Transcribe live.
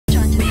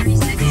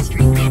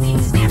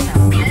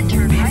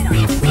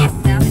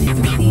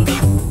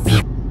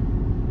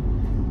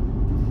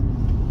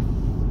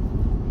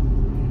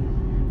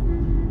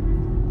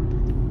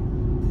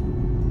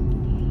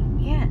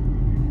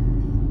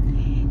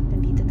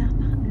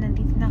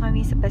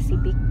kami sa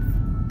Pacific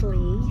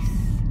Place.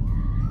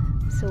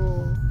 So,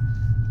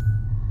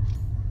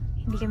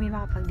 hindi kami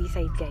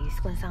makapag-decide guys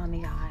kung saan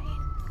kami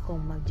kakain. Kung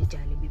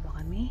magja-Jollibee ba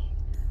kami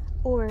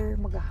or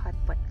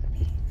mag-hotpot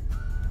kami.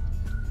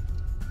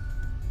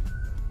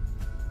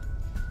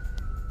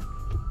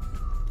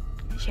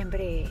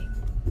 Siyempre,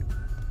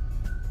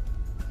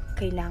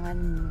 kailangan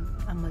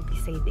ang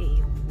mag-decide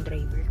yung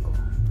driver ko,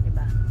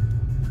 diba?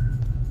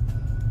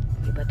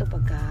 Iba to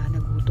pagka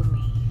nagutom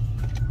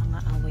mga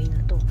away na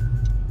to.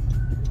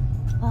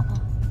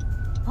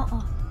 Oo,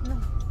 no.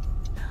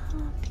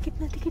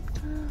 Tikit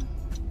ka.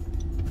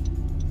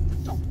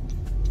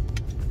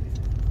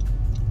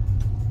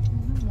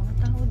 Mga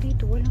tao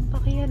dito walang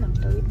pakialam,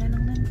 tawid na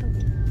lang ng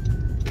tawid.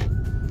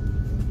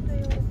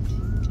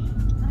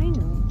 I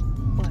know,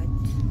 but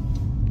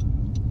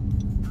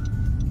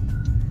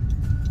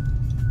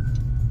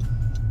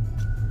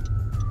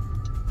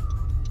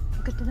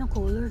ganda ng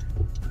color.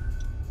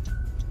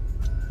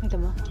 Ito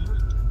mo?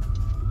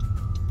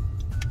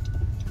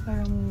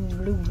 Parang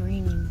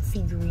blue-green,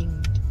 sea green,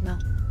 no?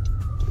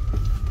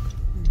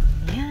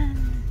 Ayan.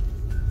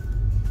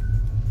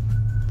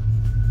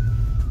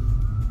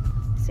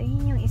 So,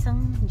 yun yung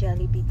isang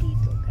Jollibee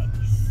dito,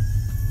 guys.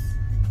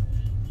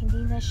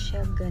 Hindi na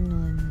siya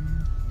ganun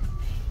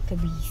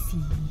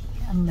ka-busy.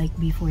 Unlike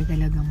before,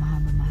 talagang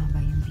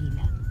mahaba-mahaba yung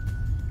pila.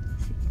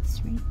 So,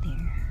 it's right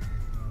there.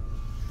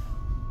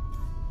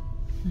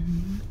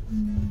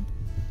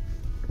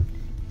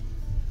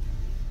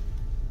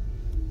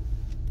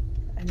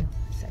 Ano?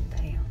 Saan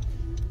tayo?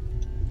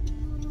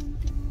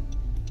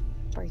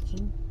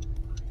 Parking.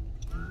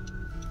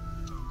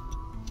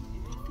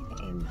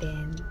 And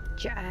then,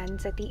 dyan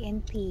sa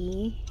TNT,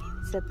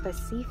 sa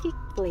Pacific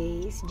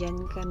Place,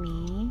 dyan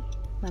kami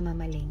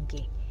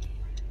mamamalengke.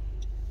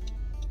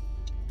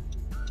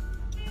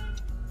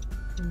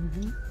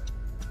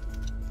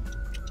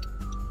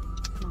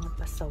 Mga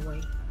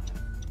pasaway.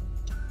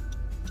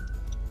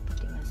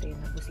 Pati nga sa'yo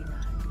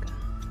nabusinahan ka.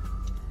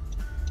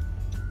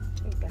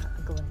 Kaya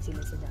agawan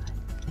sila sa daan.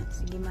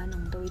 Sige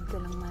manong, tawid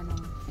ka lang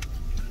manong.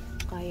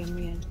 Kaya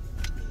mo yan.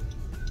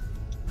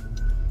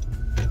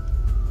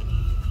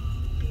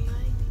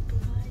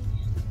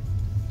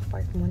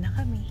 Park muna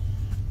kami.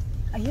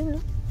 Ayun,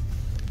 no?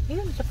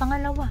 Ayun, sa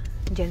pangalawa.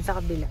 Diyan sa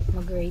kabila.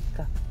 Mag-right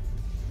ka.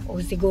 O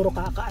siguro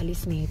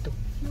kakaalis na ito.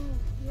 No,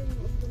 yun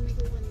yung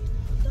dumigo kanina.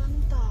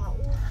 Daming tao.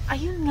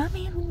 Ayun nga,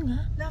 mayroon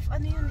nga. Love,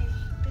 ano yun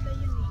pila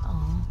yun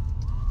Oo.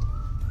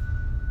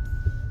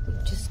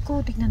 Diyos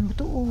ko, tignan mo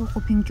to.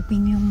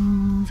 Kuping-kuping yung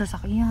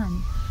sasakyan.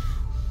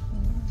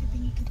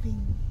 Kuping-kuping.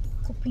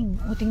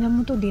 Kuping. O, tingnan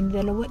mo to din.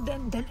 Dalawa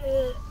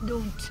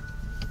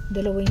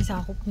yung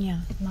sakop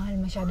niya.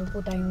 Mahal, masyado po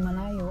tayong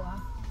malayo,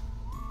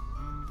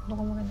 Ano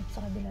ka maghanap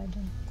sa kabila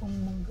dun? Kung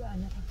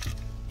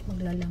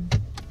maglalang.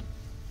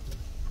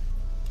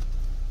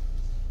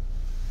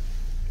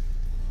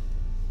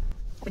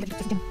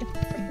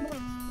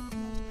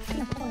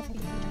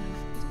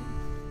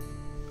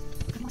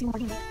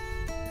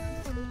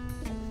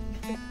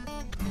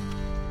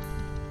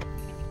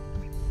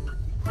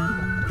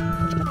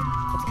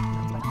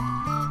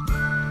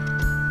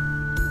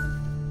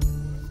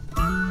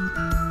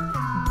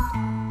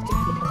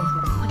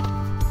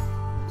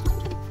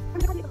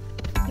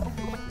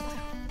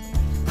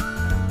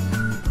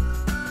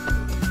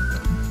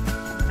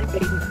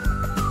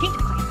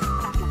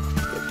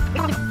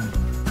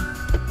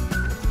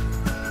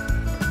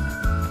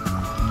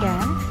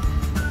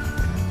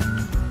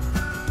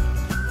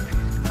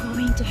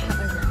 Going to have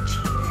a lunch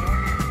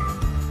here.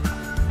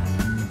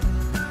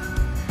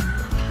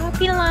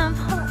 Happy lamb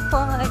hot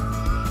pot.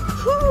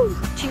 Woo!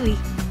 Chili.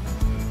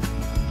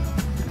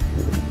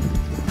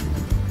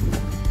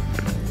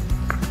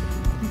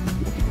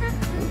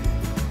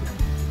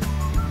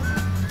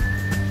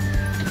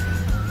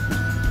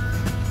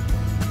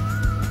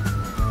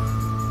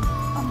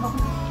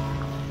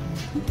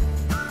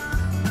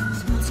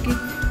 Smells good.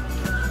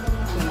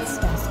 It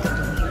smells good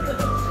in here.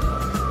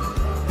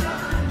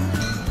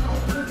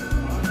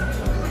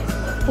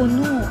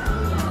 Puno.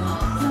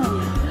 No.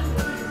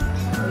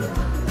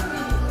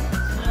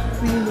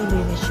 Really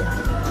delicious.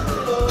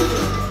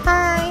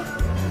 Hi.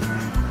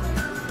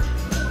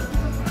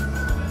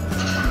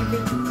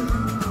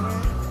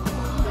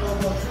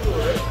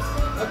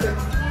 Okay.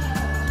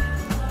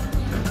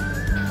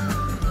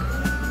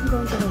 I'm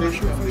going to the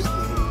washroom first.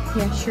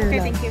 Yeah, sure. Okay,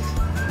 love. thank you.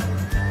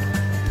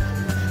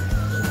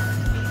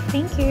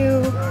 Thank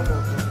you.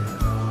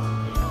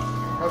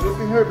 Have you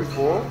been here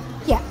before?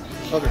 Yeah.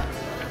 Okay.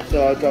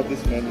 So I'll drop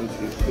this menu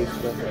to you. Please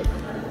go ahead.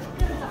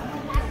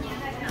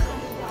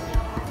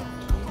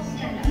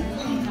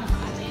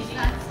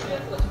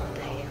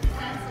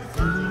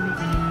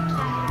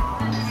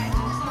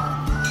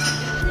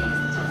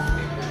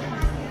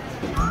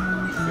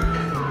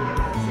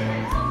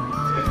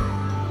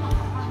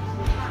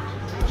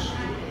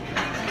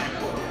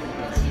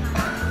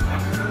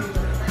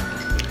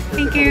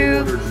 Thank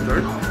you.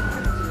 Start.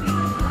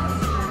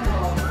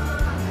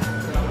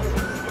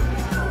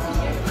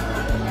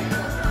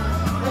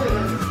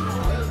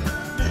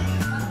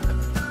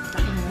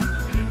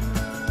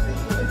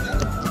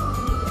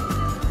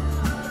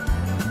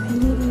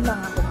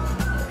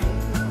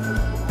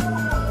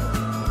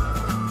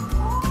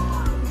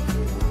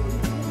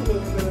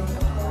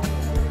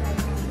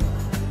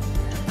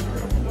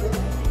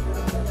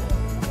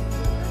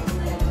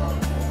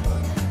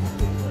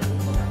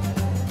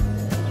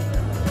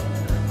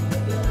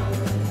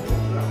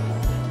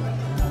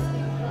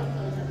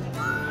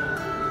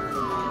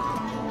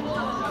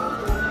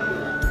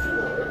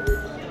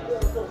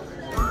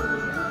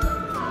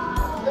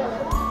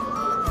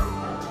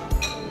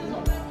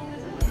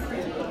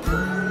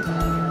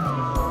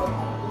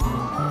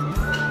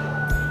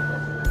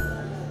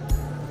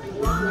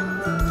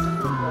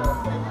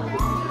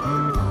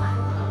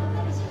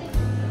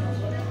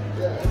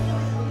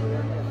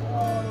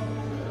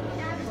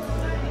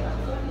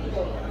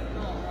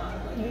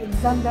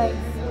 lang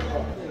guys.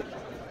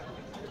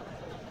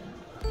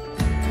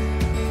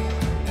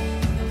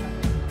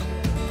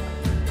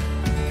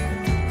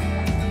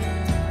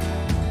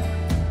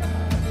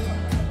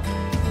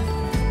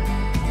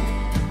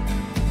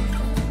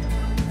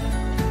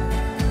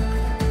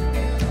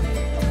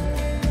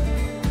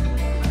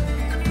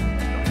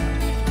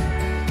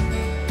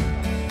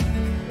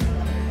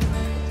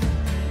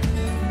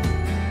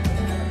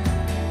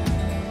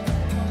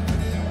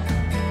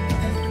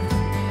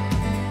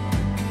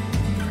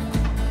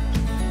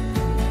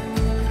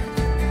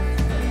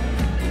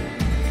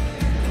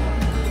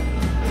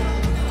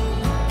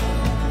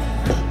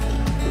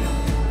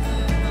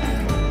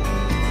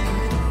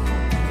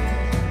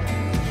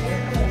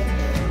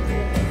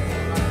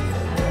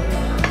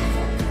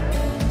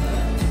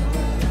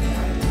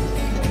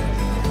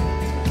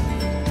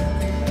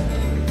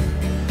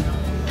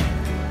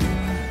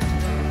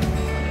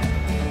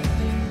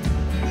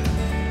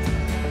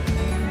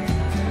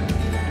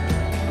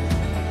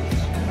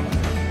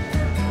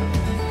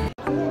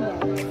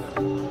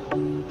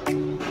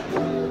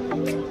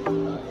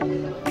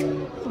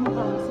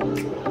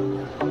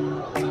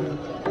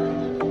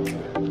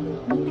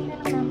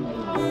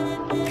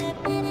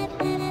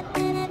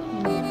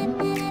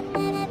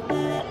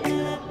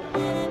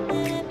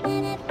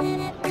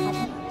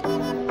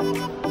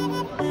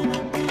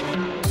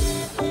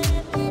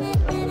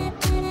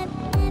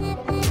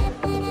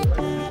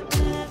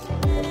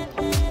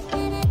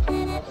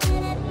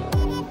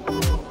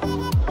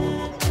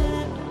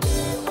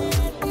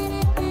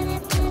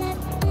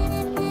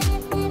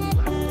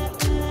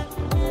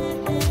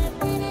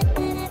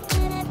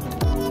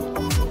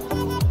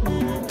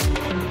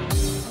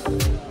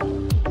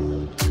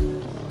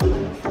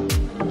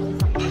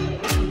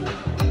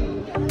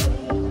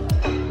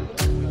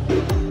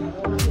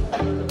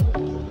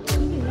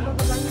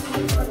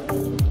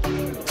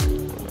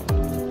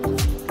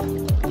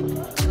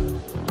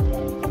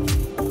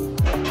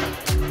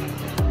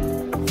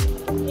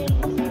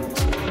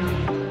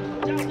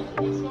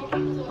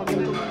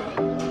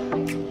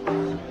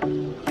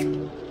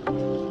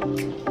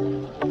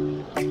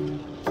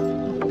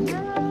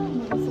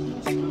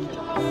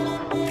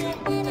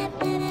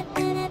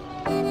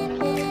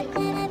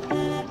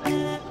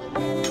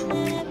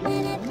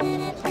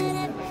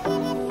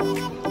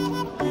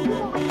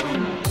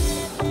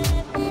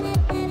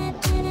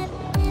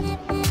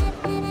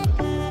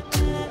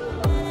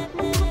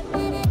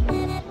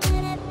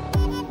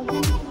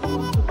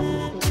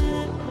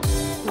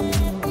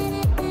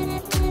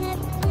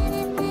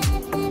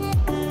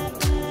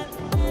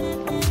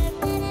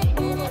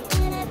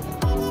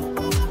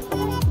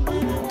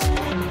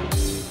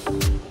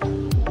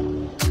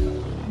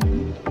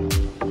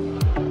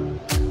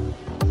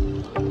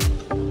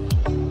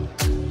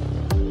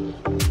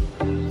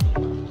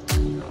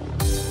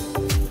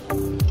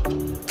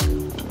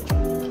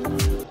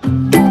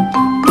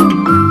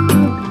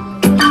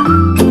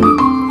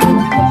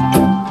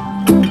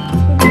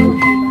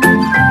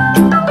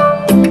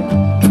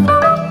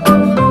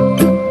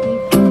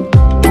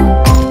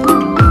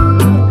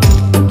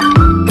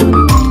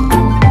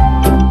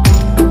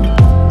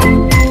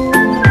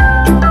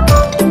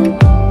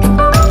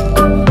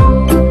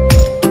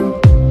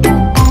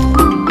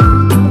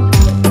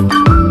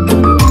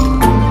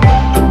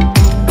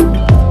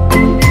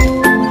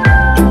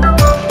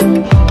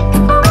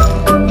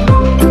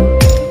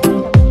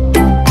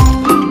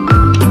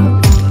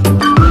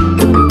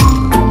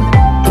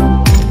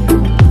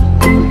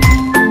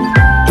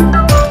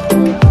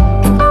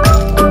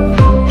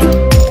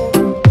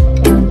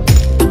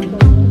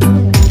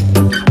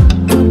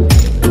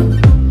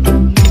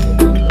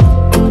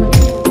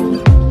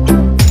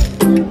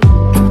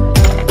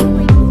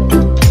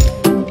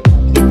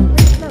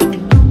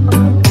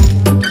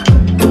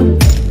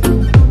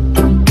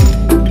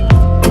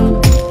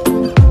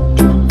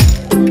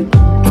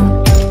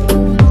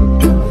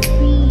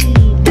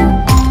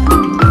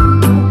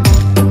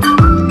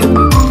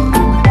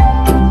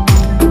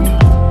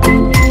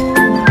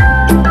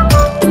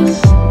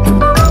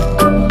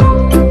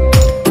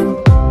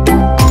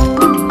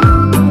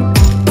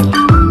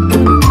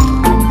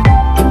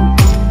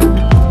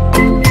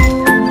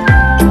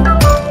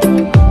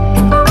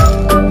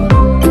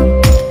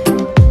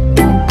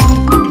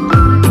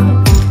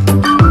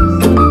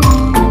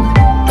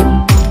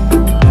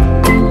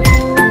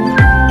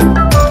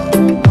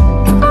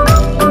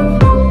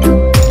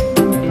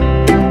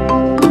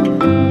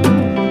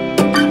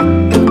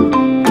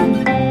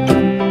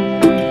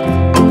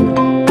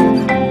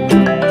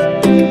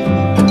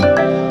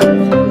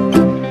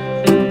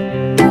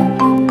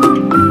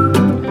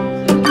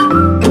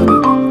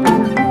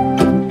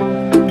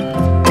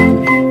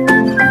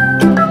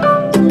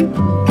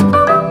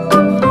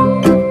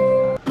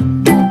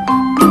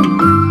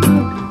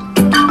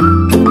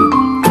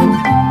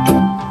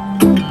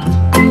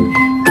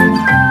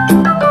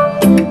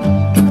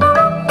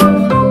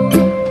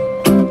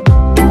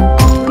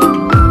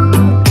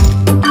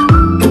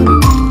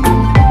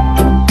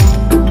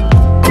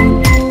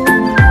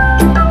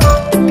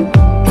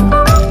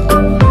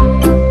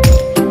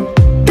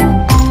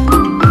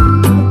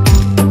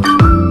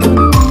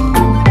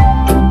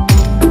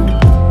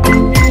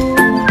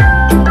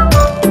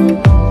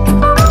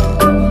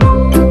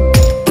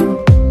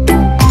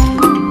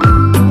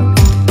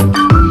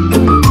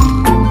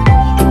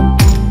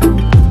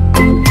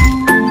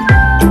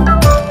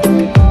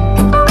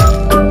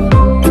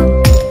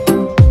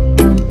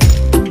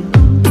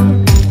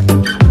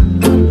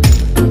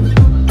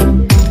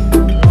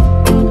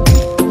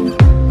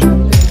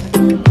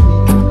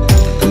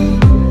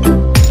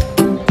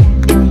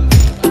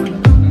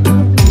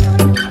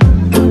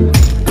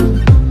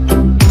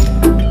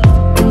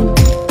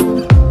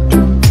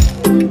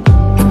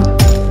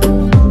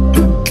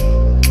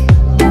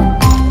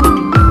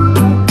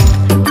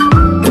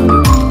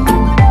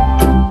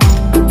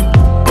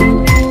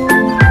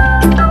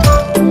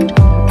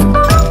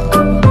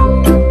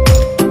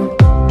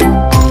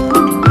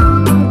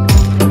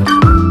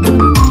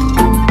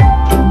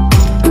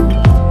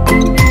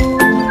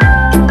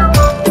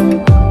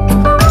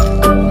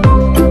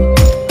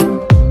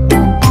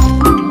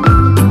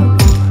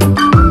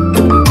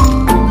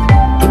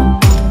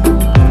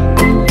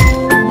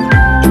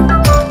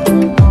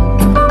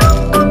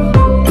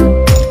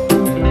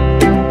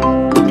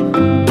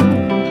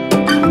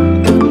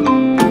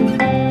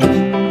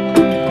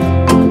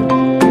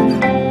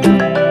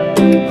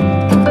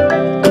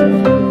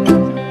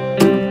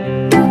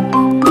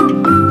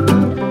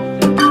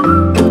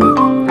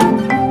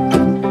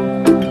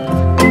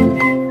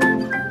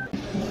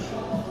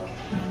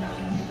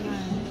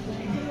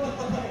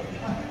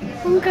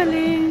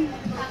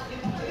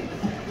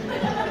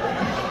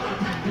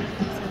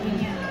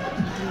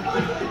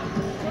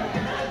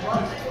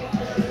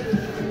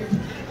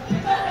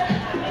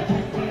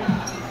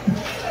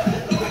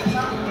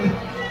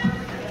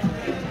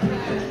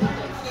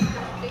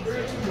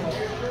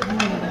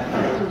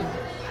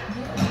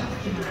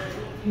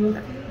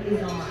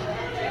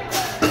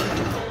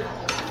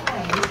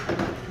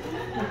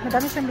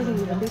 Madami siyang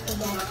binili. Dito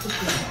ba?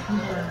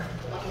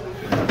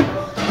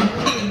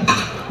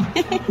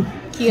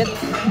 Cute.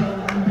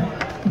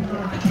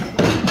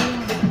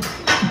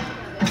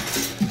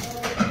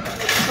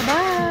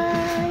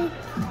 Bye-bye!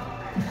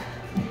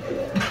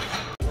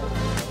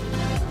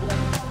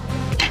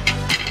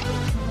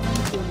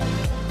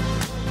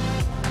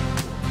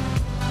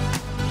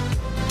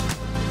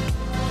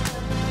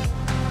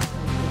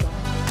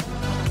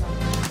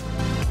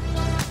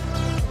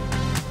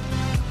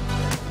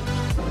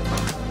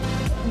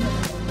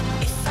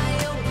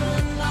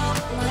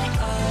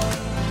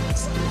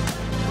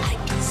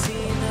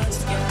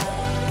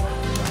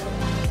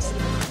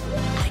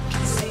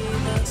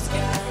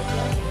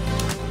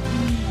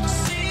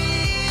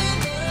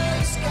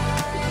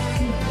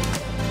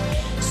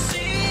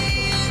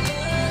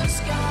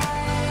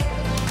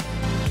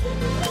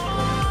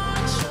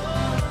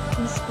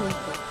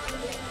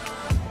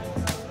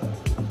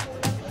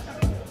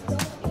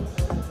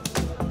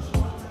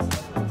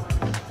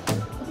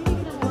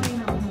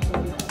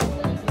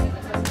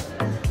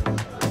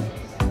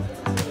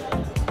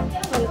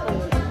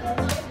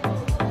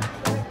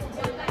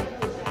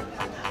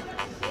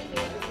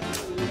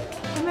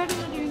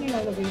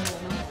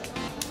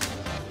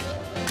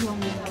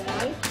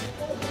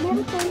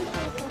 Meron tayo.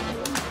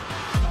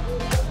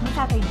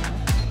 Masakay na.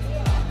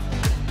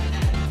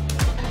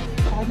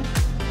 Ano?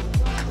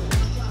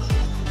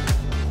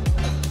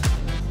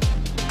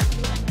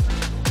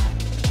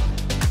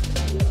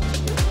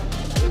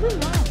 Ayun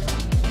na.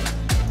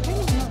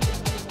 Ayun na.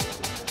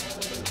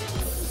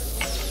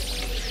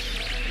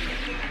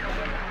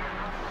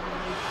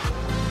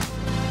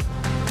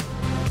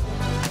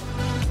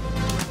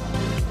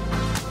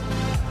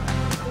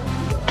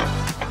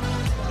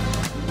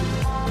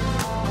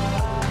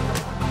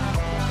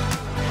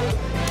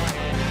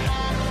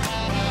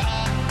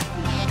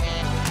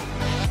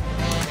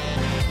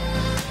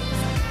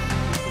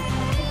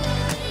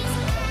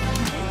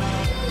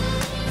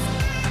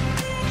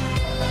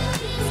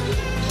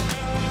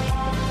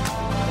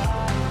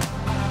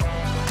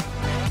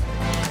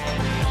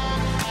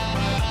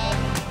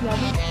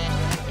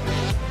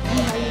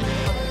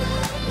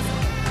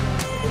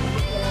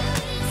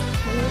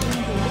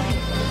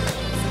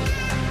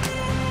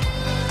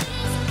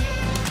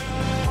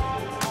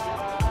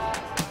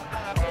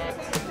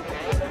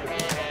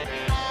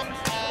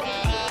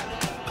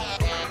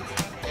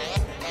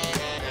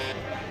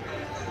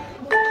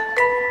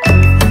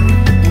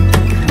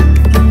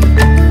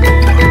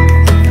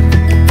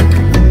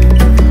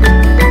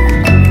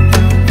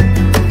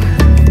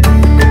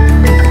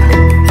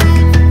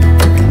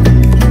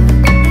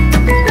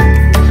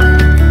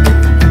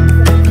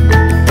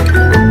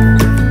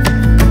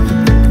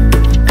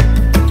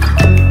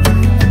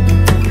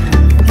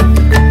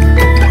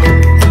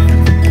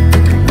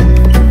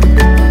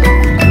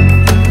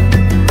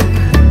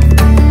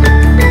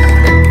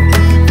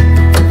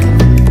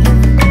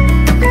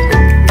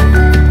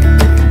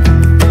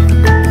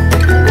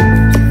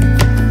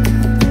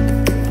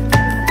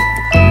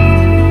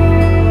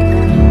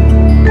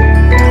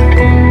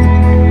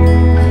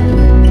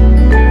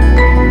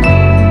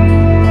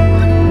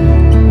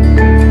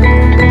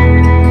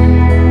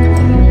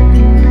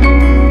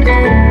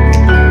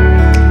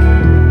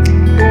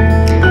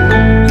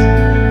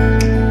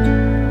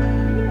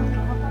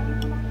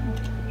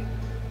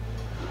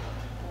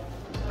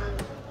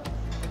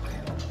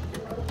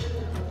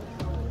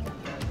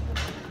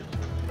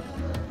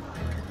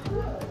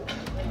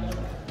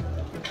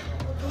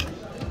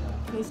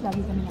 Guys,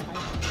 lagi kami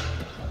nakain.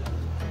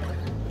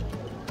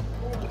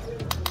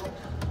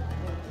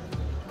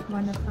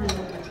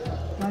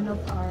 One of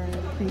our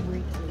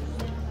favorites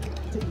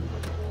to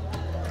eat.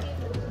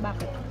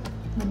 Bakit?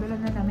 Nabila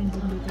na namin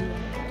din dito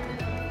yung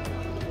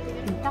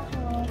tita ko,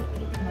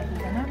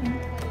 nakita namin,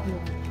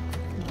 yung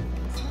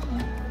friends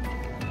namin.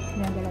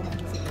 Pinagala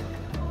namin sila.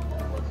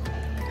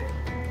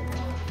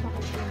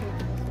 Bakit?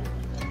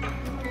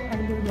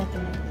 Ang luluto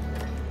na.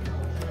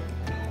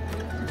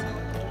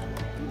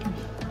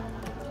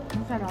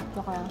 Ang sarap,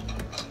 saka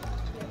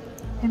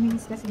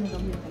naminis kasi nito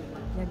yung tayo.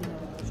 Lagi na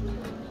rin siya.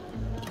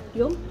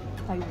 Yung?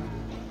 Tayo.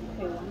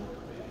 Ewan.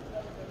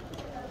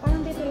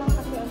 Parang dito lang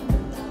kasi ano.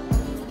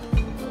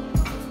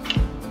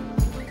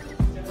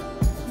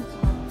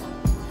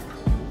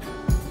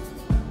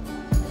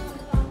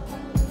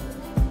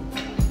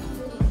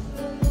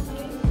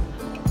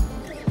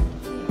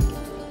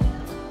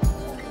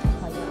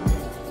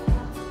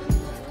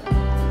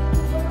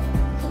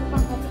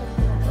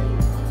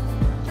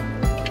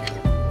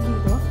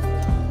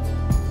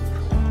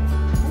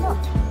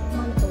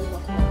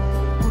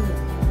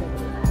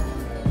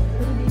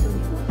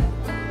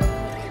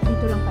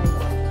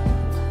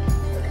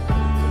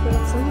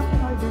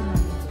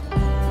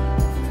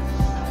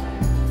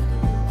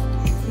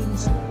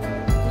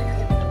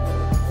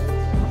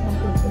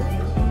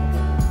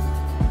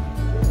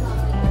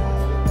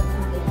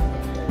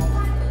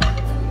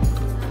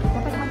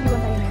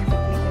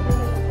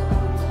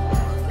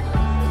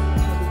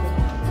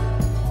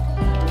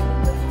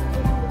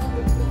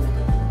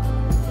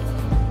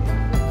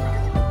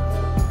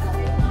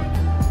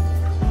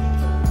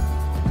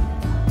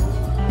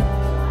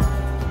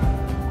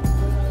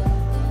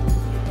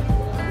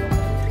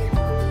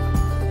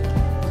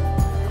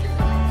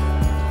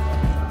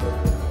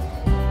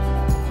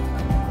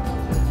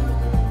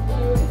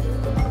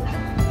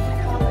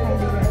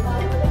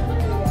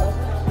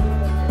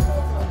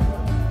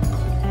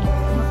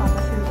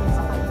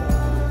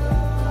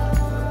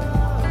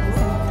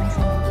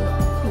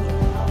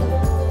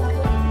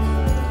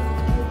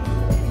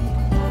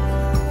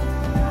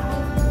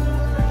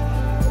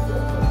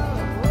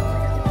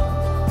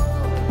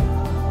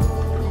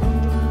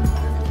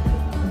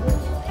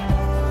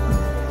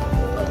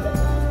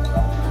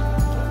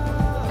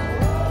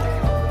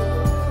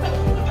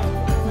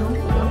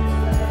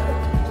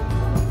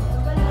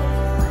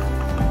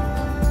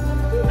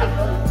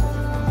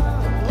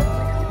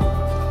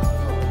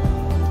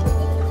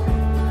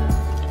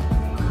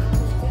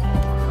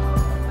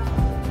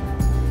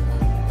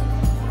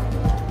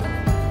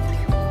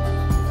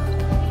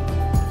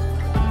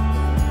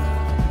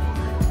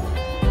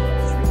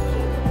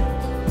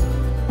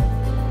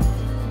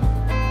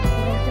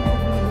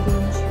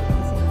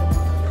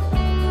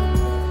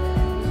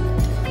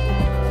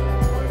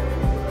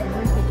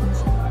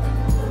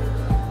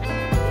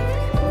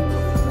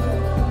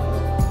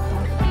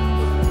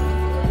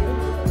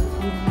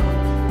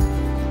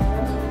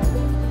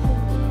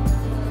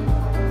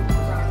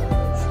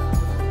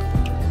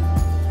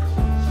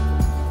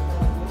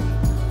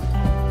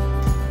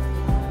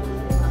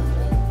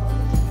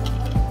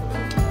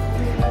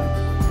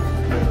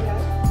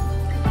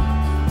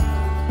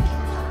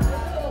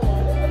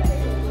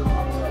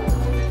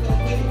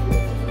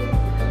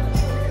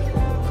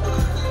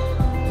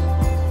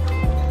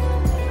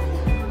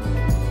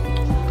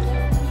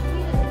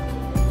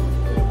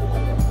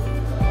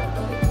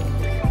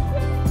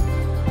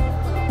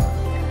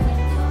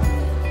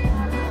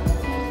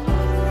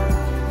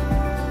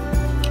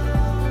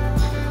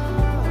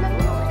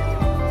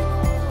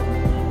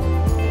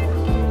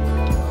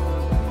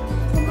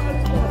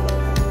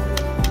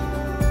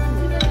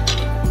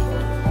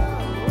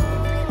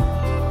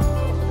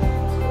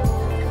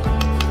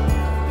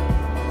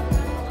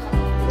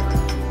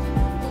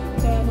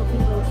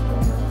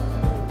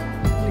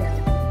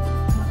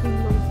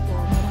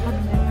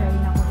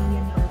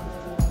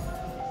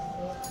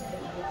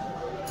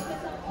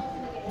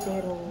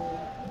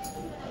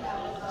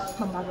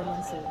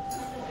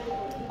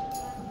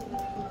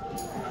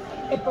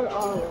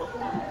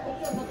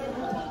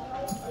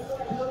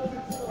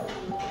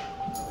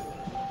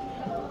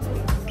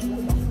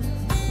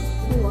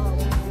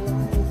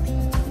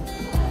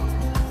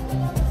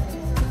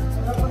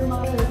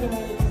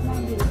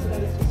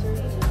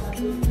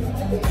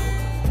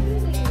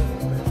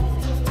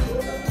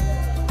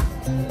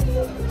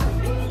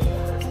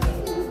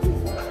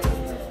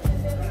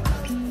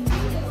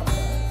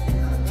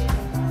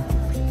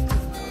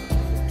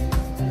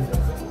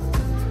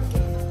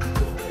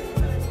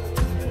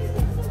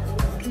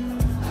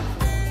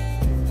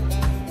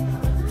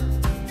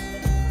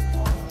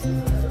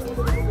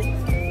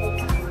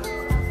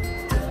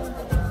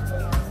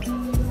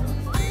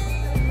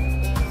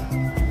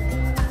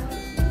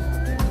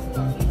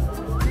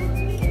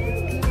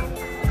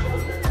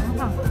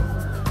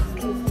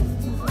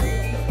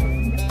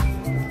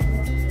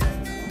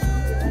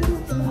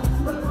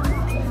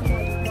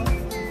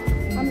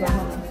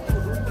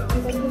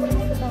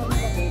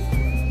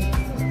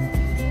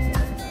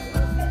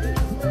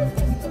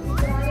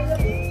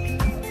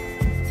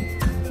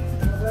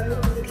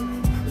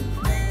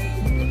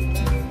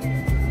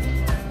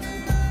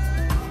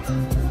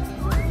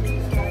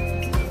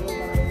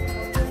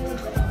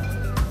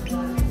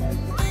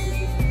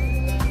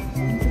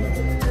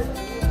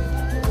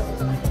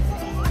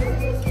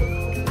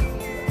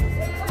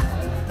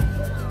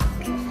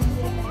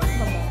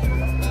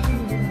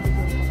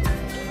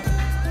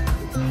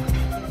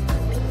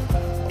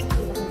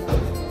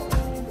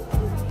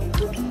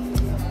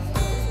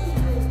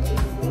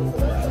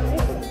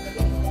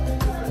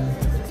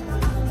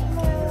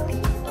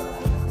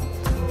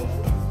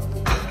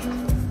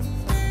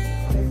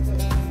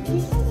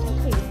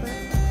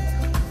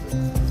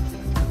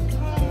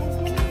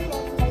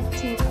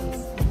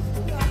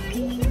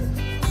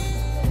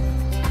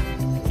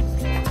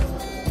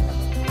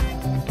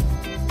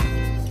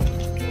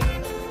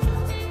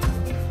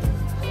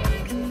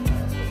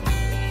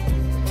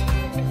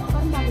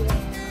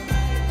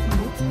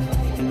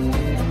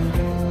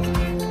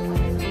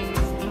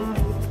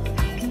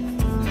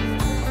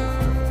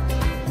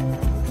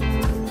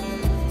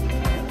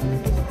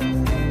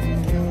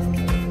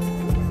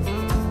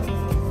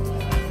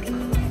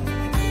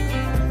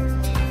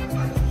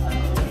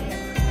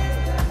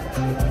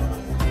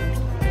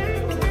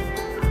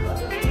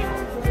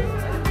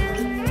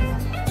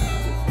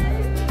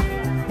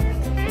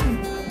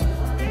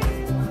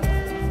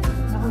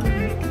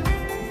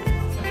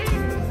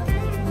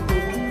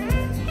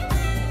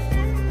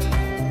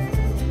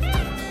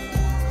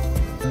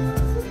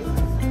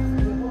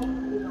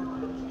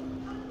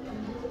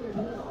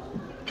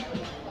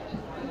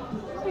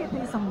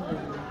 lasang bowl.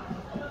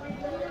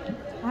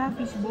 Ah,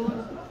 fishball.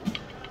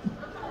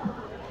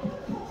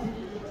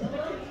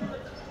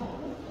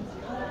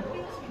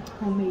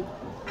 Homemade.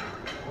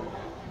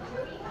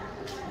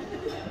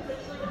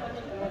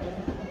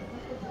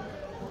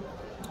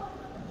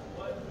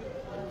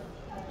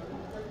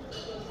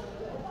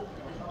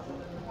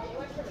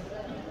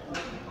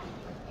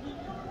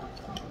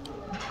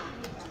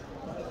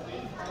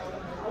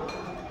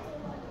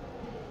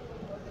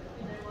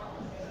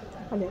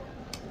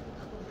 Ulit.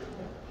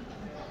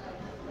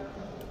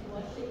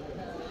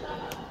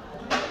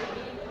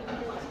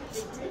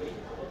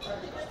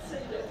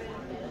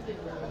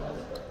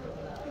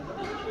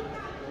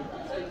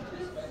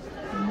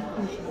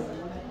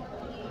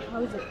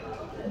 How is it?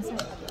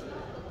 Masarap.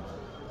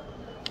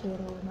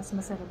 Pero mas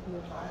masarap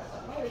yun.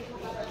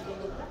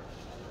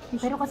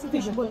 Pero kasi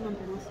Fishball ng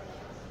Pinas.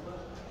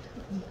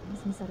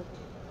 mas masarap.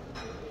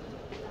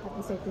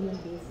 Tapos ito yung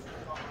beef.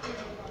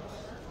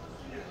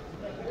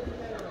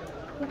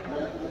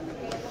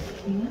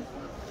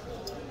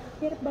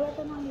 Hirap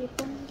balatan ng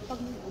hipon pag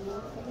ano,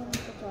 pag yung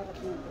sasarat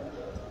nito.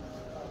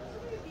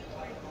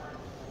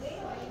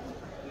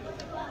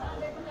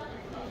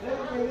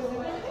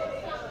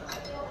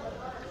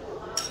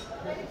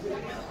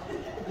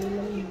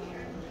 Gulay mo.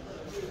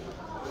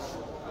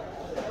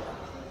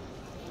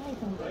 Ay,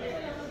 ito.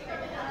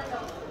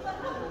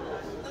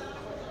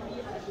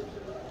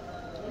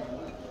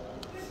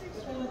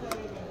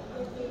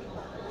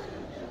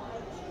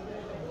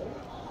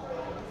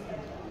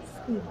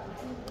 Squid.